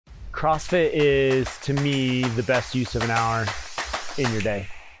CrossFit is, to me, the best use of an hour in your day.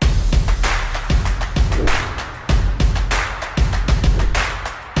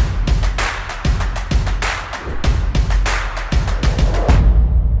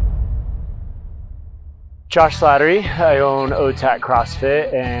 Josh Slattery. I own OTAC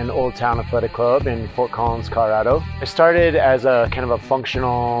CrossFit and Old Town Athletic Club in Fort Collins, Colorado. I started as a kind of a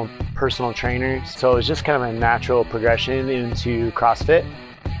functional personal trainer, so it was just kind of a natural progression into CrossFit.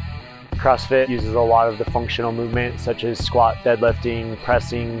 CrossFit uses a lot of the functional movements such as squat, deadlifting,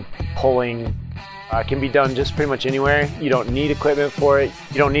 pressing, pulling. It can be done just pretty much anywhere. You don't need equipment for it.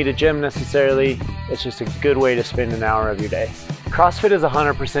 You don't need a gym necessarily. It's just a good way to spend an hour of your day. CrossFit is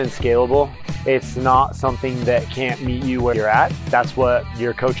 100% scalable. It's not something that can't meet you where you're at. That's what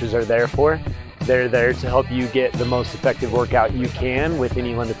your coaches are there for. They're there to help you get the most effective workout you can with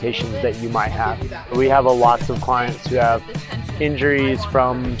any limitations that you might have. We have lots of clients who have injuries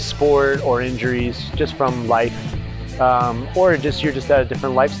from sport or injuries just from life. Or you're just at a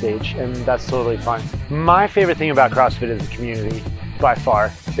different life stage, and that's totally fine. My favorite thing about CrossFit is the community, by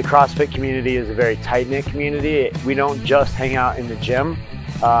far. The CrossFit community is a very tight-knit community. We don't just hang out in the gym,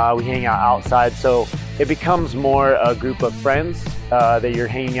 we hang out outside, so it becomes more a group of friends that you're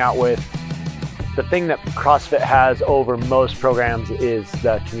hanging out with. The thing that CrossFit has over most programs is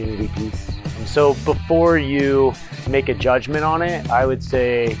the community piece. So before you make a judgment on it, I would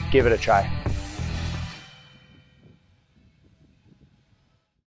say give it a try.